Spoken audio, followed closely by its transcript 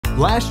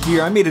Last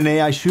year, I made an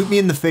AI shoot me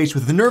in the face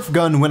with the Nerf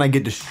gun when I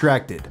get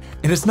distracted,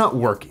 and it's not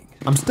working.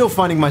 I'm still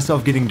finding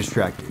myself getting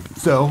distracted.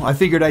 So I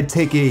figured I'd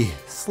take a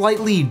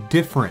slightly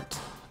different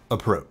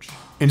approach.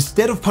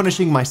 Instead of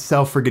punishing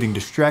myself for getting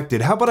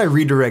distracted, how about I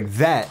redirect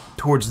that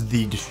towards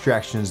the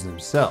distractions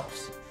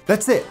themselves?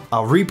 That's it.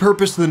 I'll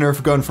repurpose the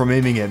Nerf gun from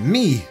aiming at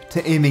me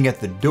to aiming at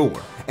the door.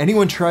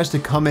 Anyone tries to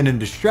come in and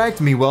distract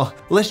me, well,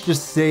 let's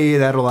just say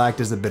that'll act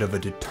as a bit of a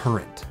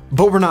deterrent.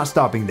 But we're not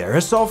stopping there.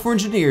 As software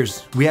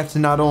engineers, we have to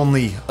not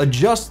only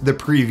adjust the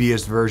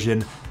previous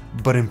version,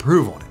 but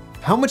improve on it.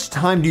 How much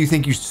time do you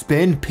think you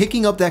spend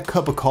picking up that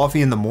cup of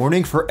coffee in the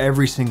morning for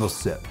every single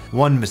sip?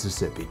 1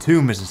 Mississippi,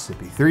 2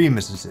 Mississippi, 3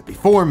 Mississippi,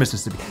 4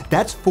 Mississippi.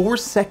 That's 4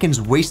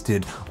 seconds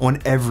wasted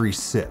on every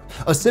sip.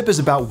 A sip is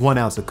about 1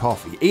 ounce of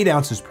coffee, 8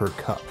 ounces per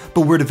cup.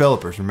 But we're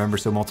developers, remember?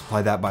 So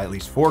multiply that by at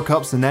least 4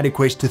 cups and that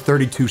equates to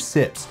 32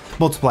 sips.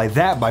 Multiply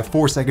that by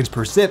 4 seconds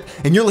per sip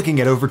and you're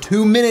looking at over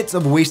 2 minutes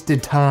of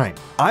wasted time.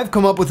 I've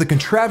come up with a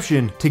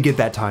contraption to get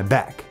that time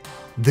back.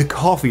 The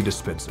coffee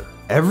dispenser.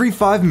 Every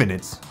 5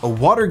 minutes, a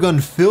water gun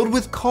filled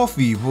with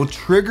coffee will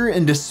trigger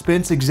and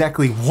dispense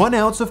exactly 1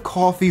 ounce of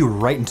coffee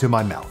right into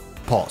my mouth.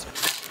 Pause.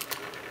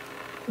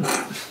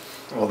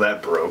 Well,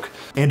 that broke.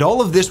 And all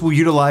of this will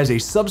utilize a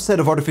subset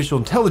of artificial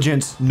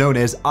intelligence known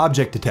as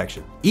object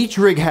detection. Each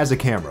rig has a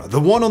camera. The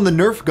one on the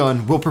Nerf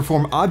gun will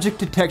perform object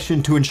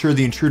detection to ensure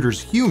the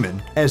intruder's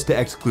human, as to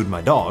exclude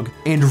my dog,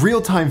 and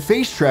real-time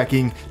face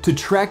tracking to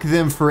track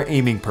them for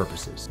aiming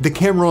purposes. The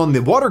camera on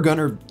the water gun,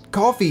 or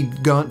coffee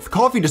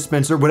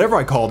dispenser, whatever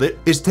I called it,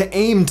 is to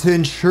aim to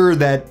ensure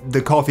that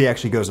the coffee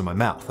actually goes in my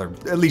mouth, or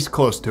at least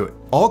close to it.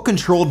 All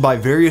controlled by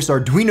various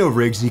Arduino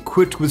rigs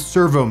equipped with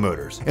servo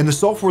motors. And the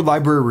software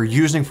library we're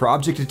using for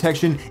object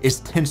detection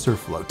is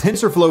TensorFlow.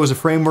 TensorFlow is a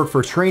framework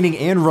for training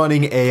and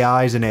running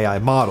AIs and AI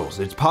models.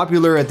 It's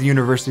popular at the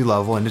university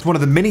level, and it's one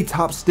of the many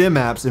top STEM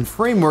apps and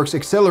frameworks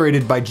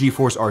accelerated by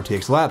GeForce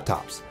RTX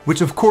laptops,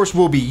 which of course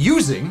we'll be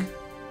using.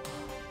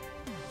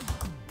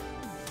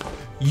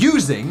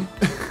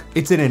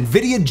 It's an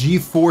NVIDIA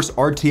GeForce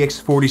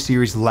RTX 40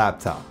 series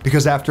laptop.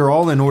 Because after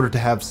all, in order to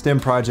have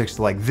STEM projects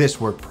like this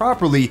work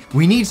properly,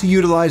 we need to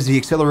utilize the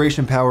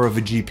acceleration power of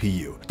a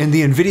GPU. And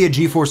the NVIDIA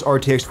GeForce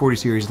RTX 40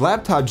 series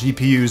laptop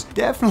GPUs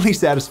definitely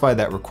satisfy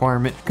that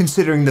requirement,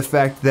 considering the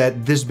fact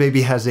that this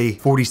baby has a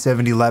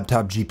 4070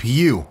 laptop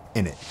GPU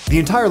in it. The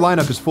entire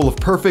lineup is full of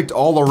perfect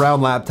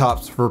all-around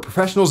laptops for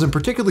professionals and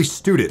particularly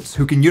students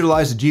who can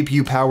utilize the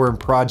GPU power in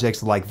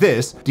projects like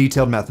this,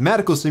 detailed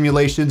mathematical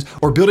simulations,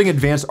 or building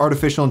advanced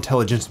artificial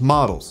intelligence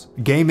models,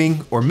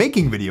 gaming or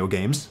making video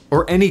games,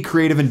 or any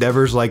creative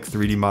endeavors like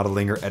 3D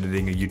modeling or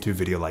editing a YouTube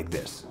video like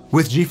this.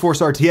 With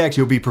GeForce RTX,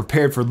 you'll be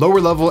prepared for lower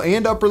level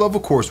and upper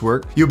level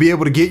coursework, you'll be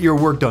able to get your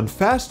work done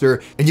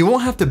faster, and you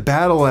won't have to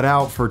battle it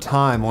out for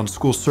time on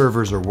school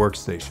servers or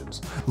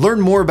workstations. Learn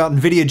more about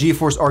NVIDIA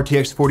GeForce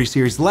RTX 40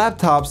 series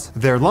laptops,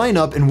 their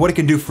lineup, and what it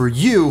can do for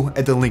you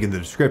at the link in the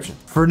description.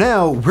 For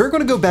now, we're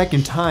gonna go back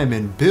in time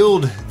and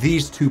build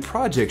these 2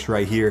 projects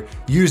right here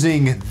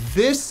using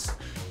this,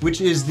 which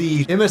is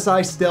the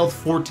MSI Stealth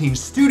 14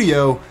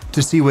 Studio,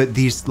 to see what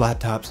these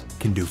laptops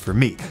can do for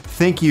me.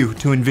 Thank you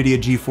to NVIDIA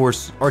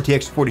GeForce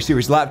RTX 40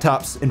 series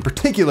laptops in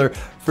particular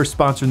for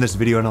sponsoring this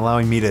video and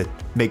allowing me to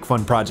make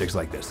fun projects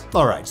like this.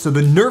 All right, so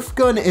the Nerf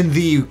gun and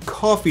the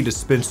coffee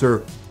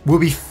dispenser will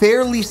be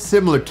fairly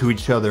similar to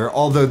each other,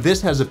 although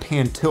this has a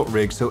pan tilt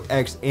rig, so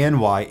X and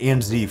Y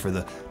and Z for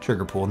the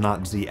trigger pull,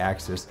 not Z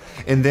axis.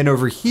 And then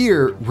over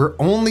here, we're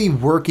only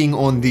working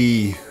on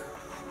the,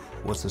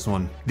 what's this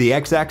one? The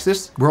X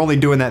axis. We're only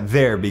doing that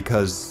there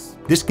because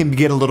this can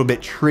get a little bit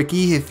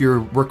tricky if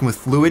you're working with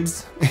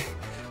fluids.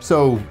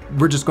 So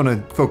we're just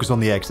gonna focus on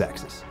the X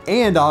axis.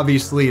 And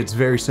obviously it's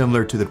very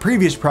similar to the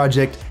previous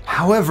project.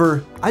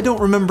 However, I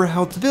don't remember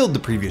how to build the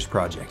previous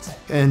project.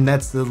 And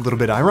that's a little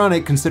bit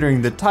ironic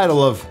considering the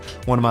title of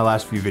one of my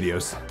last few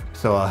videos.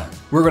 So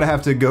we're gonna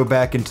have to go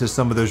back into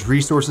some of those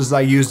resources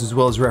I used as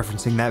well as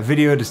referencing that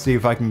video to see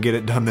if I can get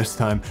it done this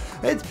time.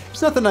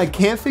 It's nothing I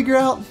can't figure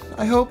out,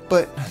 I hope,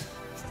 but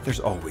there's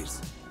always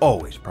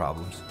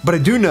problems. But I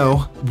do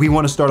know we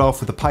want to start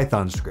off with a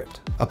Python script.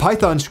 A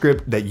Python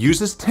script that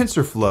uses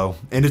TensorFlow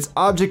and its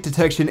object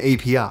detection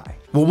API.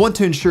 We'll want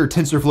to ensure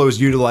TensorFlow is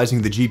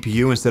utilizing the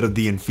GPU instead of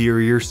the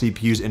inferior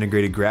CPU's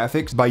integrated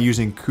graphics by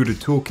using CUDA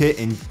Toolkit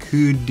and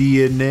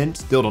cuDNN,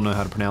 still don't know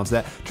how to pronounce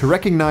that, to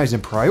recognize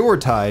and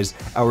prioritize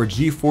our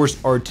GeForce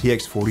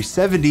RTX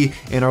 4070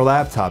 in our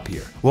laptop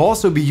here. We'll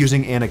also be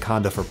using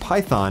Anaconda for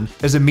Python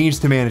as a means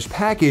to manage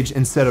package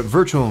and set up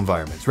virtual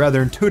environments,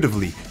 rather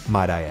intuitively,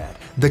 might I add.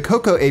 The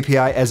Cocoa API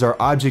as our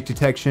object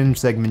detection,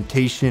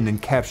 segmentation, and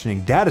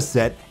captioning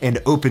dataset, and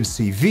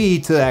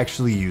OpenCV to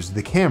actually use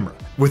the camera.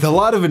 With a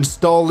lot of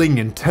installing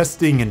and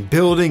testing and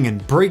building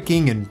and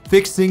breaking and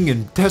fixing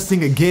and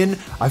testing again,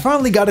 I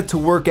finally got it to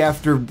work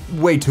after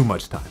way too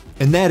much time.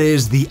 And that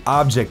is the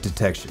object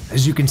detection.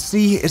 As you can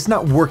see, it's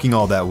not working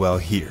all that well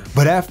here,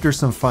 but after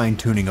some fine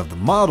tuning of the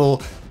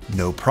model,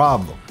 no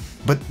problem.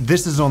 But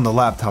this is on the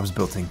laptop's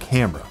built-in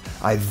camera.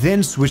 I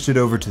then switched it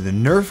over to the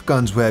Nerf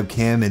gun's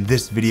webcam in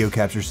this video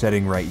capture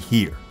setting right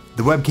here.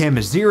 the webcam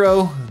is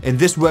 0, and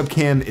this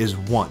webcam is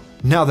 1.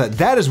 Now that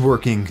that is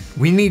working,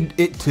 we need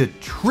it to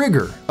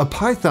trigger a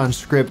Python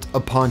script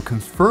upon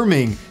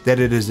confirming that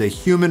it is a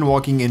human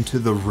walking into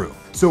the room.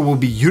 So we'll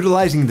be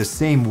utilizing the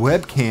same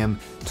webcam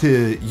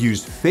to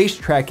use face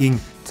tracking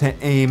to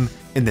aim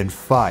and then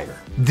fire.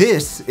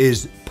 This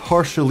is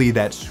partially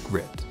that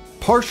script.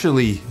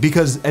 Partially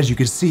because, as you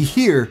can see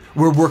here,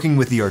 we're working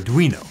with the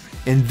Arduino,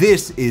 and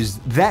this is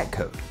that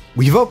code.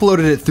 We've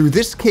uploaded it through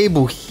this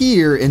cable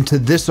here into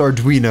this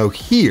Arduino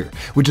here,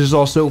 which is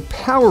also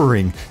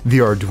powering the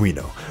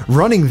Arduino.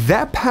 Running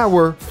that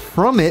power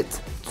from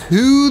it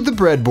to the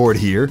breadboard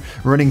here,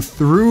 running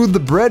through the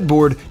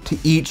breadboard to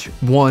each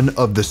one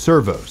of the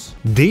servos.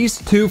 These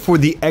two for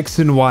the X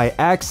and Y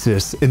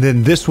axis, and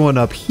then this one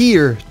up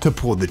here to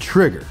pull the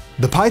trigger.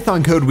 The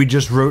Python code we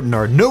just wrote in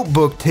our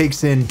notebook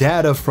takes in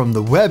data from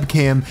the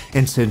webcam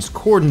and sends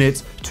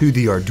coordinates to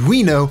the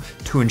Arduino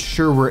to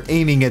ensure we're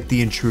aiming at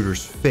the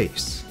intruder's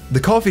face. The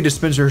coffee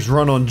dispensers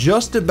run on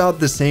just about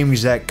the same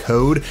exact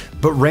code,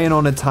 but ran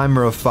on a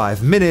timer of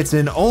 5 minutes,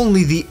 and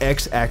only the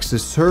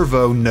X-axis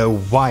servo,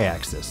 no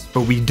Y-axis.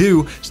 But we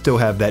do still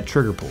have that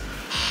trigger pull.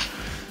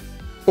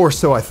 Or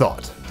so I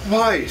thought.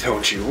 Why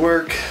don't you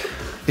work?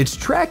 It's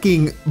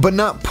tracking, but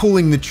not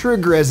pulling the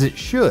trigger as it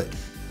should.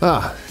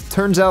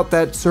 Turns out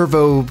that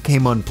servo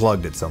came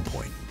unplugged at some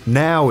point.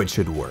 Now it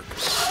should work.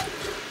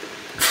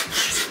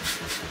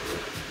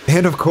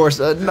 And of course,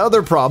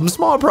 another problem,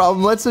 small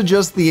problem, let's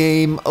adjust the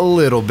aim a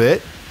little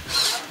bit.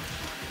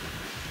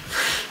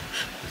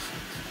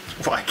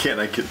 Why can't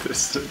I get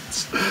this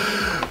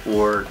to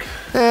work?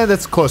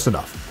 That's close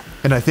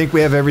enough. And I think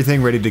we have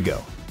everything ready to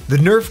go. The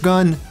Nerf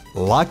gun,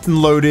 locked and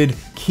loaded,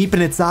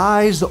 keeping its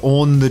eyes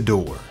on the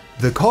door.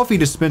 The coffee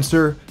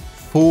dispenser,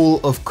 full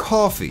of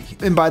coffee.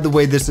 And by the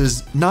way, this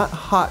is not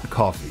hot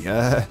coffee.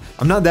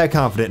 I'm not that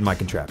confident in my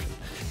contraption.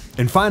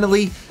 And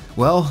finally,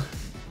 well,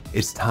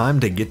 it's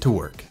time to get to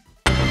work.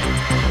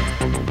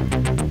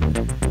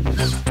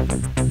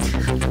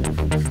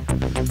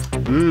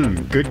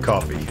 Good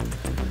coffee.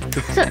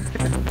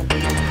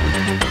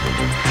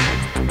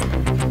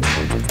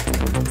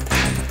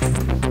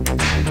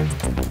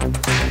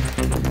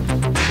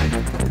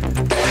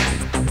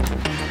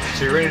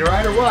 So you ready to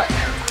ride or what?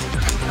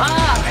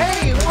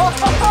 Hey, whoa!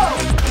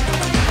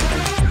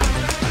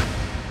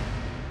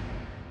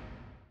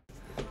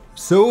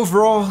 So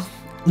overall,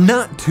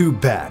 not too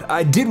bad.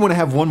 I did want to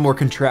have one more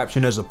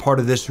contraption as a part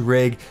of this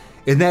rig,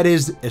 and that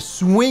is a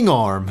swing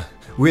arm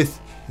with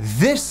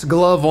this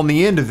glove on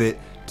the end of it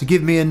to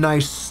give me a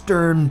nice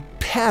stern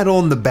pat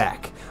on the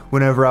back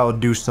whenever I would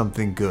do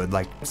something good,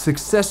 like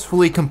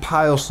successfully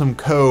compile some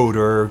code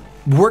or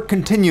work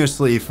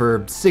continuously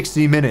for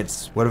 60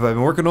 minutes. What have I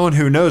been working on?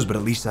 Who knows, but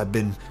at least I've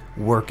been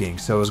working.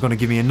 So it was gonna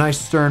give me a nice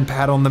stern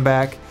pat on the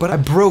back, but I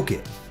broke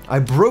it. I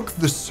broke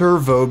the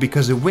servo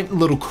because it went a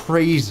little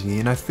crazy,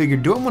 and I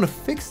figured, do I wanna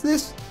fix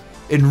this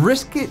and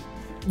risk it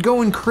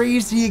going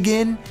crazy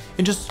again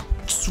and just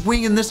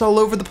swinging this all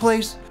over the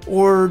place?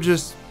 Or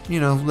just, you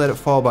know, let it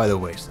fall by the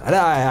wayside?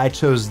 I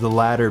chose the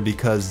latter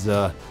because,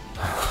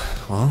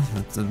 well,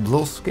 it's a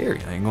little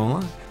scary, I ain't gonna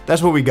lie.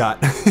 That's what we got.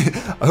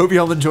 I hope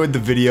y'all enjoyed the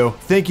video.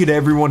 Thank you to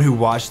everyone who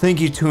watched. Thank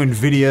you to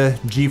NVIDIA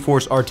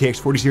GeForce RTX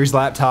 40 series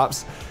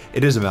laptops.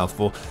 It is a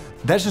mouthful.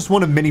 That's just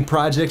one of many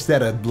projects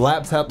that a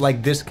laptop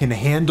like this can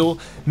handle.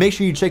 Make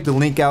sure you check the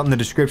link out in the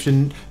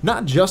description,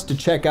 not just to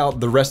check out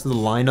the rest of the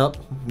lineup,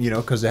 you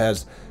know, because it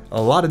has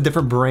a lot of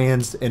different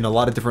brands and a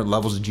lot of different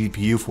levels of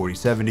GPU,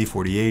 4070,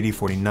 4080,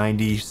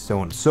 4090, so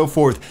on and so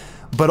forth,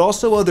 but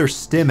also other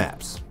STEM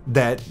apps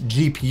that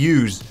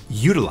GPUs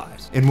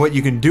utilize and what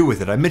you can do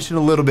with it. I mentioned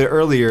a little bit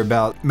earlier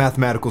about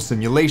mathematical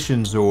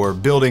simulations or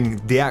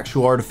building the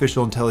actual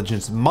artificial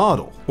intelligence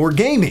model, or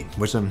gaming,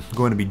 which I'm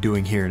going to be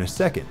doing here in a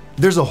second.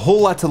 There's a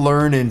whole lot to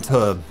learn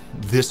into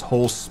this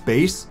whole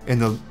space, and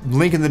the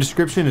link in the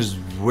description is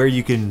where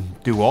you can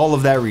do all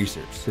of that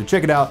research. So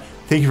check it out.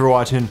 Thank you for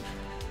watching.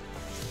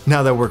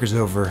 Now that work is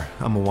over,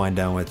 I'm gonna wind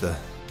down with a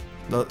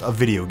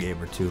video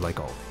game or two like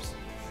always.